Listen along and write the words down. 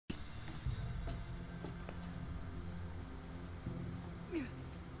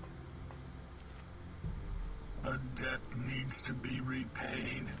debt needs to be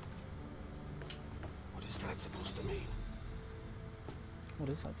repaid. What is that supposed to mean? What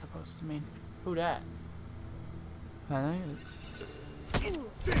is that supposed to mean? Who that? I think Get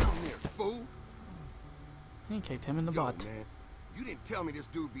down there, fool! he kicked him in the Yo, butt. man, you didn't tell me this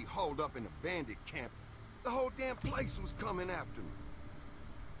dude be holed up in a bandit camp. The whole damn place was coming after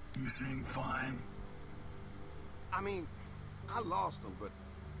me. You seem fine. I mean, I lost them, but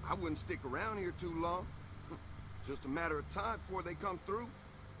I wouldn't stick around here too long. Just a matter of time before they come through.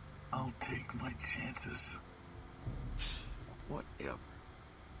 I'll take my chances. Whatever.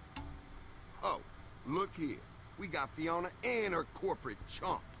 Oh, look here. We got Fiona and her corporate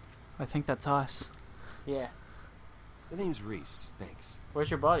chump. I think that's us. Yeah. The name's Reese. Thanks.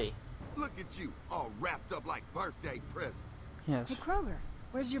 Where's your buddy? Look at you, all wrapped up like birthday presents. Yes. Hey, Kroger,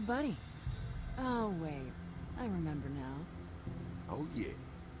 where's your buddy? Oh, wait. I remember now. Oh, yeah.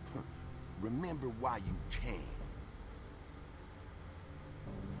 Remember why you came.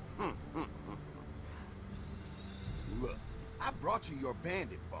 Look, I brought you your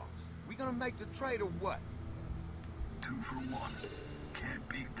bandit boss. We gonna make the trade or what? 2 for 1. Can't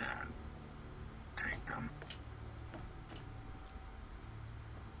beat that. Take them.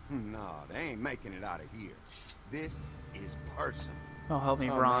 No, they ain't making it out of here. This is personal. Oh, help me,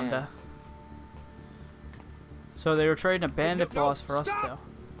 Oh, Rhonda. man. So they were trading a bandit No, boss for us stop!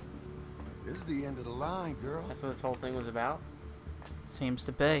 too. This is the end of the line, girl. That's what this whole thing was about. Seems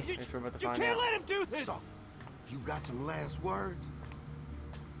to be. Guess we're about to find out. let him do this! So, you got some last words?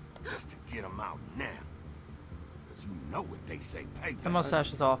 Just to get them out now. Because you know what they say, payback. The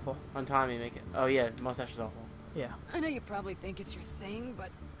mustache is awful. Untie me, make it. Oh yeah, mustache is awful. Yeah. I know you probably think it's your thing, but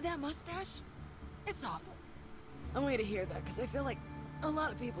that mustache, it's awful. I want you to hear that, because I feel like a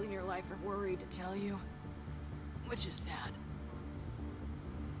lot of people in your life are worried to tell you. Which is sad.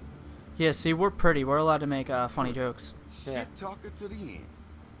 Yeah, see, we're pretty. We're allowed to make funny jokes. Yeah. Shit talker to the end.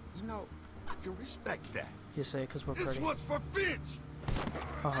 You know, I can respect that. You say, because we're This pretty. one's for Finch.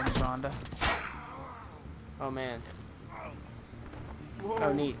 Oh, help me, Rhonda. Oh man. Whoa,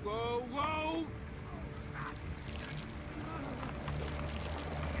 Oh, neat. Whoa, whoa!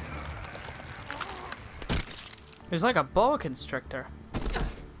 He's like a boa constrictor.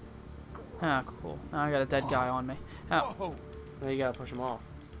 Ah, cool. Now I got a dead guy on me. Oh, Whoa! Now you gotta push him off.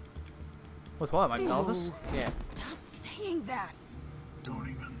 with what? My pelvis? Yeah. Stop saying that. Don't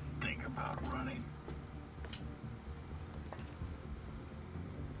even think about running.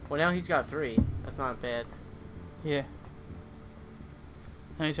 Well, now he's got 3. That's not bad. Yeah.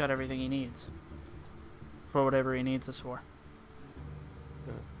 Now he's got everything he needs. For whatever he needs us for.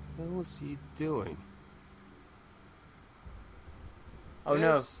 What was he doing? Oh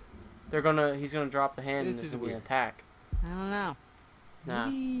no. This- He's gonna drop the hand This and is it's gonna be an weird. attack. I don't know. Nah.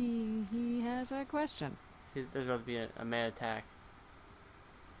 Maybe he has a question. There's about to be a mad attack.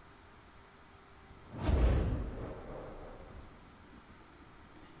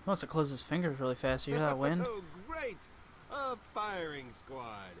 He wants to close his fingers really fast. You hear that wind? Oh, great! A firing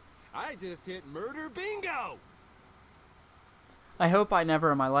squad. I just hit murder bingo! I hope I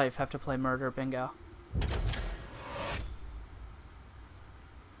never in my life have to play murder bingo.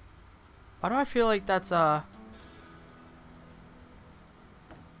 Why do I feel like that's I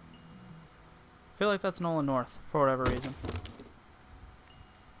feel like that's Nolan North for whatever reason.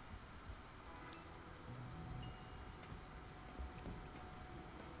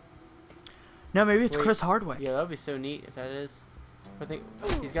 No, maybe it's Wait. Chris Hardwick. Yeah, that would be so neat if that is. I think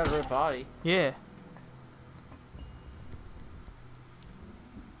he's got a red body. Yeah.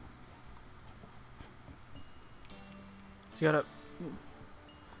 So you gotta.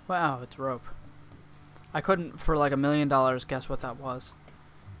 Wow, it's rope. I couldn't, for like $1 million, guess what that was.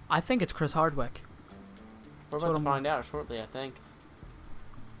 I think it's Chris Hardwick. We're That's about what to I'm- find out shortly, I think.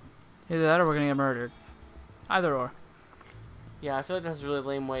 Either that or we're gonna get murdered. Either or. Yeah, I feel like that's a really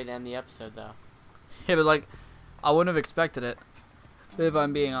lame way to end the episode, though. Yeah, but like, I wouldn't have expected it. If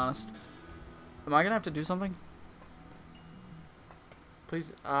I'm being honest. Am I gonna have to do something?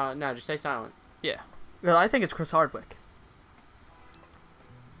 Please, no, just stay silent. Yeah. Well, I think it's Chris Hardwick.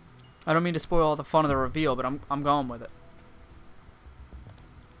 I don't mean to spoil all the fun of the reveal, but I'm going with it.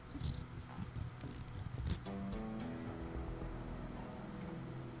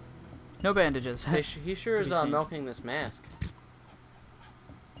 No bandages. He sure To is be seen. milking this mask.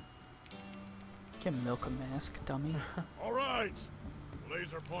 Can't milk a mask, dummy. All right,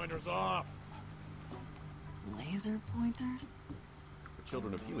 laser pointers off. Laser pointers? The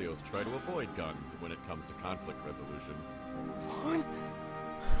children of Helios try to avoid guns when it comes to conflict resolution. What?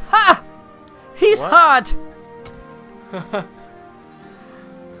 Ha! He's What? hot! I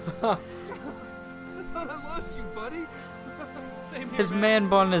thought I lost you, buddy. Same here, His man. man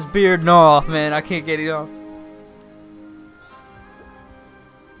bun and his beard, no off, man. I can't get it off.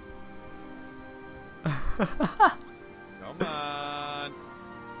 Come on.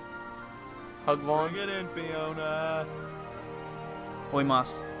 Hug Vaughn. Bring it in, Fiona. We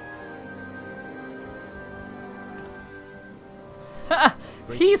must. It's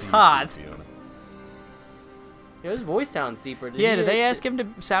great to He's see you, hot. Fiona. Yeah, his voice sounds deeper. Yeah, did they ask him to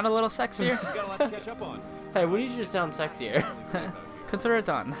sound a little sexier? You got a lot to catch up on. Hey, we need you to sound sexier. Consider it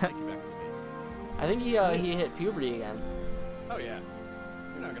done. Take you back to the base. I think he hit puberty again. Oh yeah.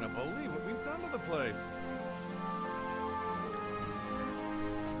 You're not gonna believe what we've done to the place.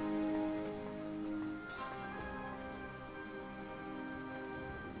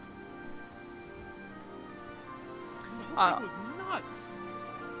 The whole thing was nuts.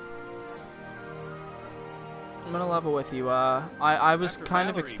 I'm gonna level with you. I was After kind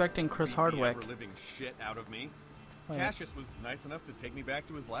of Valerie expecting Chris beat the Hardwick. ever-living shit out of me. Wait. Cassius was nice enough to take me back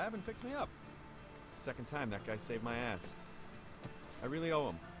to his lab and fix me up. Second time that guy saved my ass. I really owe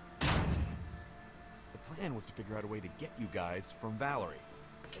him. The plan was to figure out a way to get you guys from Valerie.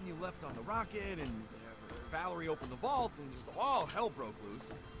 Then you left on the rocket, and Valerie opened the vault, and just all hell broke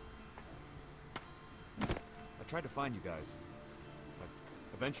loose. I tried to find you guys, but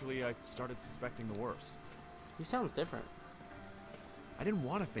eventually I started suspecting the worst. He sounds different. I didn't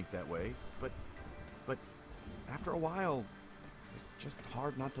want to think that way, but after a while, it's just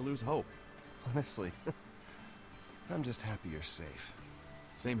hard not to lose hope. Honestly, I'm just happy you're safe.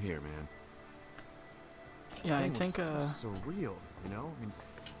 Same here, man. Yeah, I Thing think. was so surreal, you know? I mean,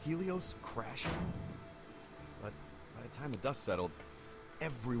 Helios crashing, but by the time the dust settled,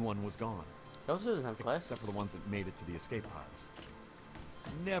 everyone was gone. He also doesn't have glasses. Except for the ones that made it to the escape pods.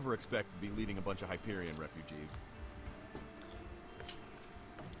 Never expected to be leading a bunch of Hyperion refugees.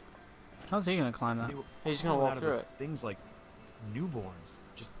 How's he gonna climb that? They were He's just gonna crawling walk out of through this it. Things like newborns,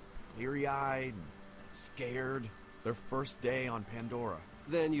 just bleary-eyed and scared. Their first day on Pandora.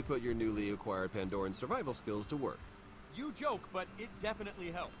 Then you put your newly acquired Pandoran survival skills to work. You joke, but it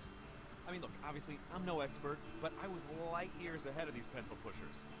definitely helped. I mean, look, obviously, I'm no expert, but I was light years ahead of these pencil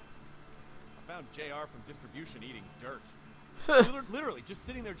pushers. I found JR from distribution eating dirt. Literally, just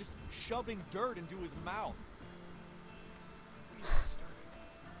sitting there, just shoving dirt into his mouth. We started.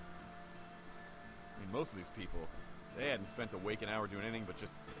 I mean, most of these people, they hadn't spent a waking hour doing anything but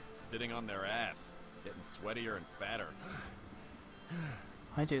just sitting on their ass, getting sweatier and fatter.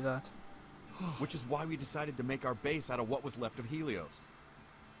 I do that. Which is why we decided to make our base out of what was left of Helios.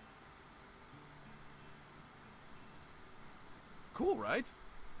 Cool, right?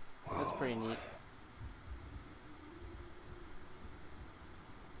 That's pretty neat.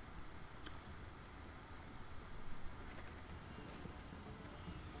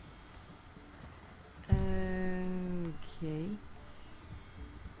 Okay.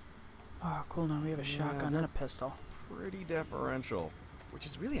 Oh, cool. Now we have a shotgun and a pistol. Pretty deferential. Which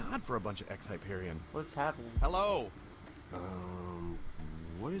is really odd for a bunch of ex-Hyperion. What's happening? Hello!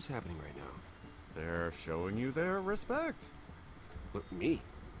 What is happening right now? They're showing you their respect. Look, me?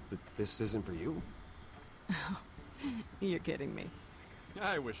 This isn't for you? You're kidding me.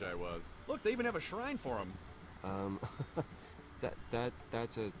 I wish I was. Look, they even have a shrine for him.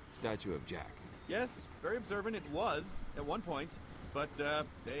 That's a statue of Jack. Yes, very observant it was at one point, but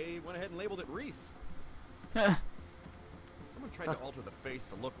they went ahead and labeled it Reese. Someone tried to alter the face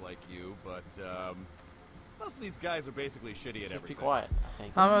to look like you, but most of these guys are basically shitty at Just everything. be quiet, I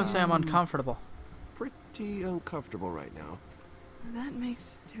think. I'm gonna say I'm uncomfortable. Pretty uncomfortable right now. That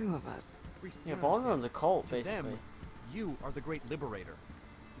makes two of us. Reese, Yeah, you don't Vaughn understand. runs a cult, To basically. them, you are the great liberator.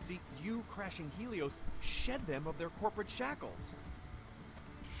 You see, you crashing Helios shed them of their corporate shackles.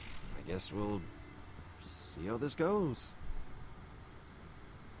 I guess we'll see how this goes.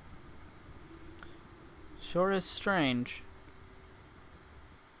 Sure is strange.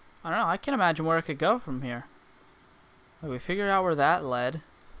 I don't know. I can't imagine where it could go from here. Like, we figured out where that led.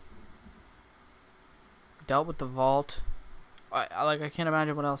 We dealt with the vault. I can't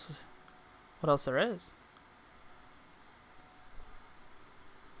imagine what else there is.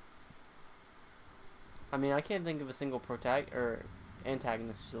 I mean, I can't think of a single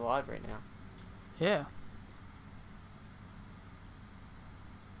antagonist who's alive right now. Yeah.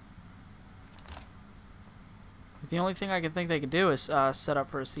 The only thing I can think they could do is set up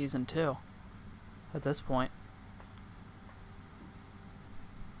for a season 2. At this point.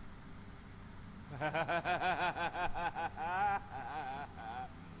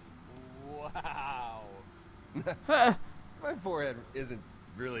 Wow. My forehead isn't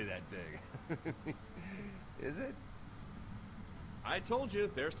really that big. Is it? I told you,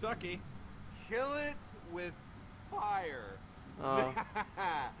 they're sucky. Kill it with fire. Oh.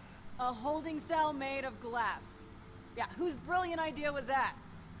 A holding cell made of glass. Yeah, whose brilliant idea was that?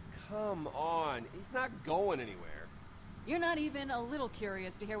 Come on, he's not going anywhere. You're not even a little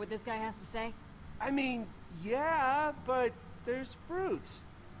curious to hear what this guy has to say? I mean, yeah, but there's fruit.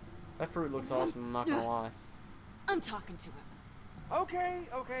 That fruit looks awesome, I'm not gonna lie. I'm talking to him. Okay.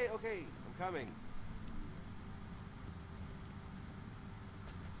 I'm coming.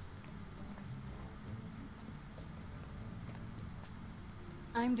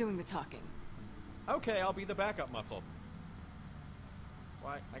 I'm doing the talking. Okay, I'll be the backup muscle.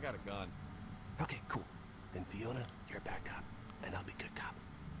 Why? I got a gun. Okay, cool. Then Fiona, you're backup, and I'll be good cop.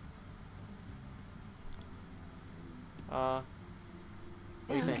 What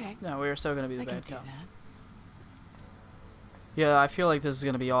do you think? Okay. No, we are still gonna be the I can bad do cop. that. Yeah, I feel like this is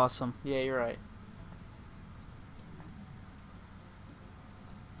gonna be awesome. Yeah, you're right.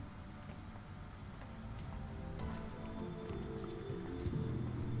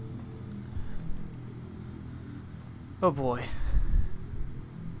 Oh boy.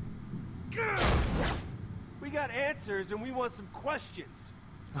 We got answers, and we want some questions.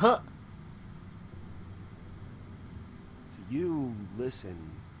 Huh? So you listen,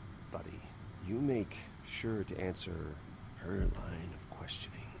 buddy. You make sure to answer her line of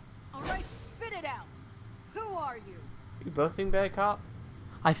questioning. All right, spit it out. Who are you? You both being bad cop?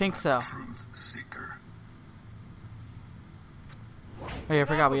 I think so. Truth seeker. Oh yeah, I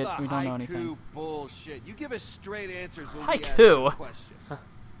forgot we Enough don't of the know anything. haiku bullshit. You give us straight answers when we ask Haiku? you a question.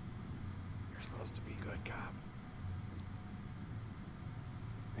 You're supposed to be a good cop.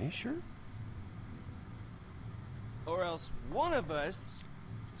 Are you sure? Or else one of us,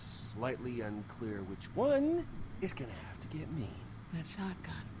 just slightly unclear which one, is gonna have to get me. That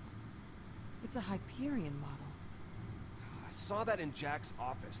shotgun. It's a Hyperion model. I saw that in Jack's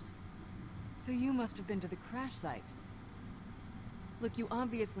office. So you must have been to the crash site. Look, you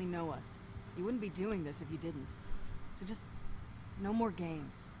obviously know us. You wouldn't be doing this if you didn't. So just, no more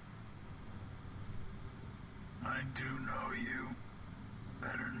games. I do know you.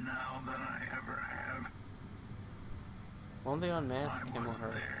 Better now than I ever have. Won't they unmask I him or was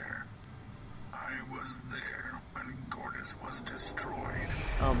her? there. I was there when Gortys was destroyed.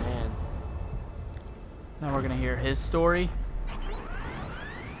 Oh man. Now we're gonna hear his story.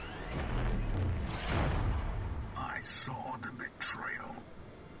 I saw the betrayal.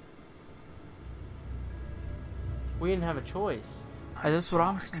 We didn't have a choice. That's what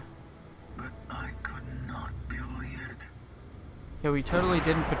I'm saying. But I could not believe it. Yeah, we totally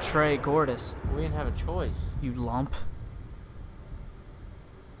didn't betray Gortys, We didn't have a choice. you lump.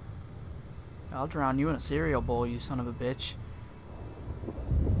 I'll drown you in a cereal bowl, you son of a bitch.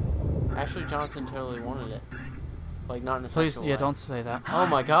 Ashley Johnson totally wanted it. Like, not in a Please, sexual yeah, way. don't say that. Oh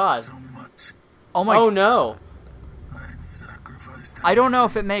my god. So much Oh my. Oh no. I'd sacrificed. I don't know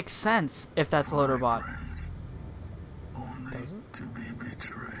if it makes sense if that's Loaderbot. friends. Only Does it? to be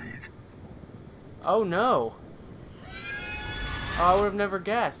betrayed. Oh no. Oh, I would have never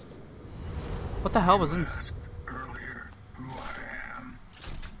guessed. What the hell was in? Asked earlier who I am.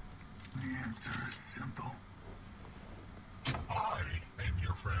 The answer is simple. I am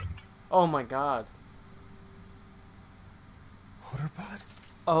your friend. Oh my god. Waterbot?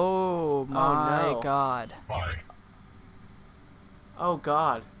 Oh my no. god. Bye. Oh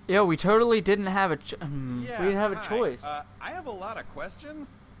god. Yeah, we totally didn't have a. Yeah, We didn't have a hi. choice. I have a lot of questions.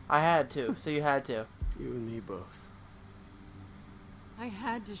 I had to, so you had to. You and me both. I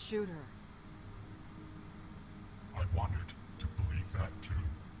had to shoot her. I wanted to believe that too.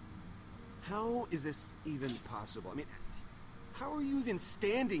 How is this even possible? I mean, how are you even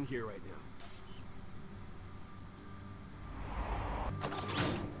standing here right now?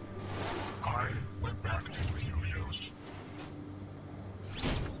 I went back to Helios.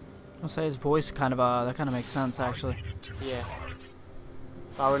 I'll say his voice kind of that kind of makes sense actually. Needed to Yeah. survive.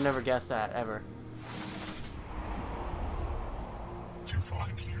 I would never guess that, ever. To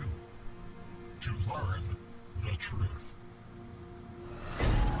find you. To learn the truth.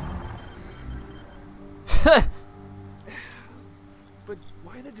 But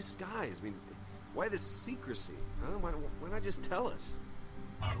why the disguise? I mean, why the secrecy? Huh? Why not just tell us?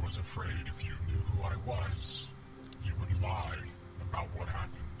 I was afraid if you knew who I was, you would lie about what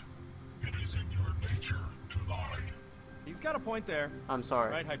happened. It is in your nature to lie. He's got a point there. I'm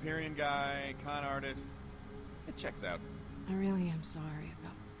sorry. Right, Hyperion guy, con artist. It checks out. I really am sorry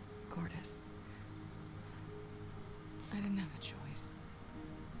about Gortys. I didn't have a choice.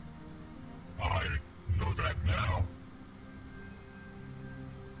 I know that now.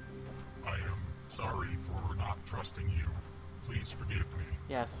 I am sorry for not trusting you. Please forgive me.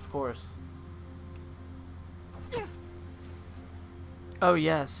 Yes, of course. Oh,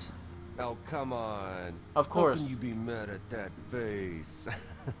 yes. Oh, come on. Of course. How can you be mad at that face?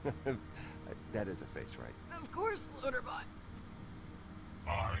 That is a face, right? Of course, Loaderbot.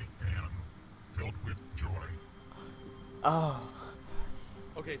 I am filled with joy. Oh.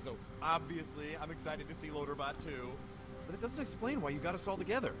 Okay, so obviously I'm excited to see Loaderbot too, but it doesn't explain why you got us all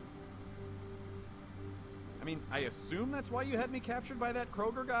together. I mean, I assume that's why you had me captured by that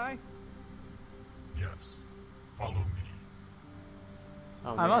Kroger guy? Yes, follow me.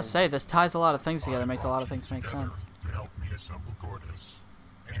 Oh, I man. must say, this ties a lot of things together, I makes a lot brought of you things make together sense. To help me assemble Gortys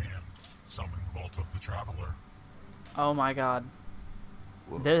and summon Vault of the Traveler. Oh my god.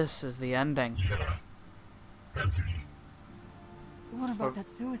 This is the ending. Yeah, heavy. What about that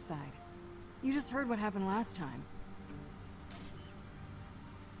suicide? You just heard what happened last time.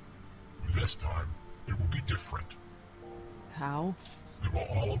 This time, it will be different. How? We will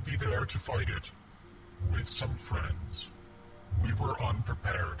all be there to fight it, with some friends. We were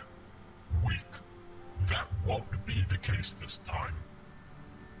unprepared, weak. That won't be the case this time.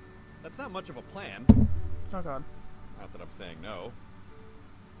 That's not much of a plan. Oh god. Not that I'm saying no.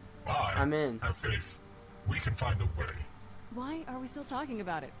 I'm in. Have faith. We can find a way. Why are we still talking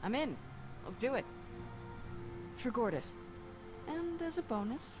about it? I'm in. Let's do it. For Gortys. And as a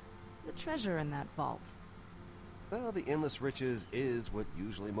bonus, the treasure in that vault. Well, the endless riches is what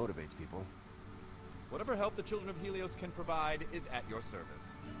usually motivates people. Whatever help the children of Helios can provide is at your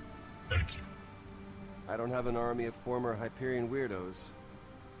service. Thank you. I don't have an army of former Hyperion weirdos,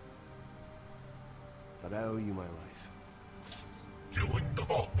 but I owe you my life. Killing the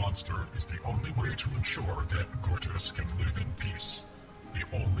Vault Monster is the only way to ensure that Gortys can live in peace. The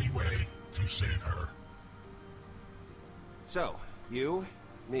only way to save her. So, you,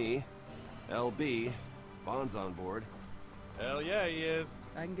 me, LB, Bond's on board. Hell yeah, he is.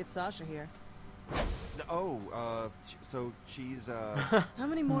 I can get Sasha here. So she's, How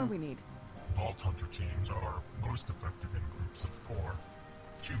many more we need? Vault Hunter teams are most effective in groups of 4.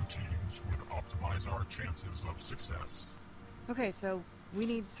 2 teams would optimize our chances of success. Okay, so we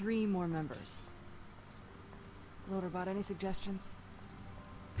need 3 more members. Loaderbot, any suggestions?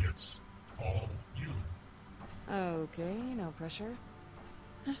 It's all you. Okay, no pressure.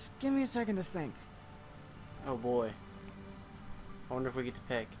 Just give me a second to think. Oh boy. I wonder if we get to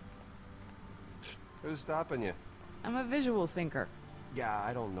pick. who's stopping you? I'm a visual thinker. Yeah,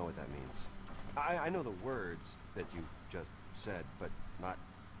 I don't know what that means. I know the words that you just said, but not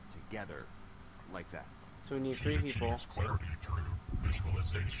together like that. So we need She 3 people. achieves clarity through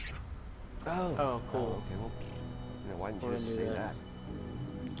visualization. Oh, cool. Okay, well, why didn't you We're just gonna say do that?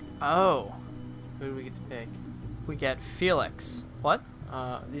 this. Oh. Who do we get to pick? We get Felix. What?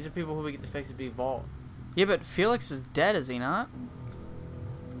 These are people who we get to fix a big vault. Yeah, but Felix is dead, is he not?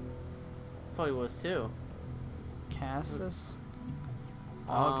 I thought he was too. Cassis?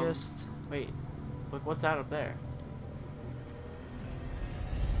 August? Wait. Look, what's that up there?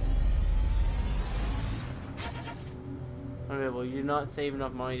 Okay, well, you did not save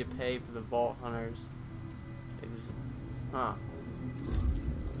enough money to pay for the Vault Hunters. Huh.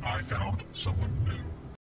 I found someone new.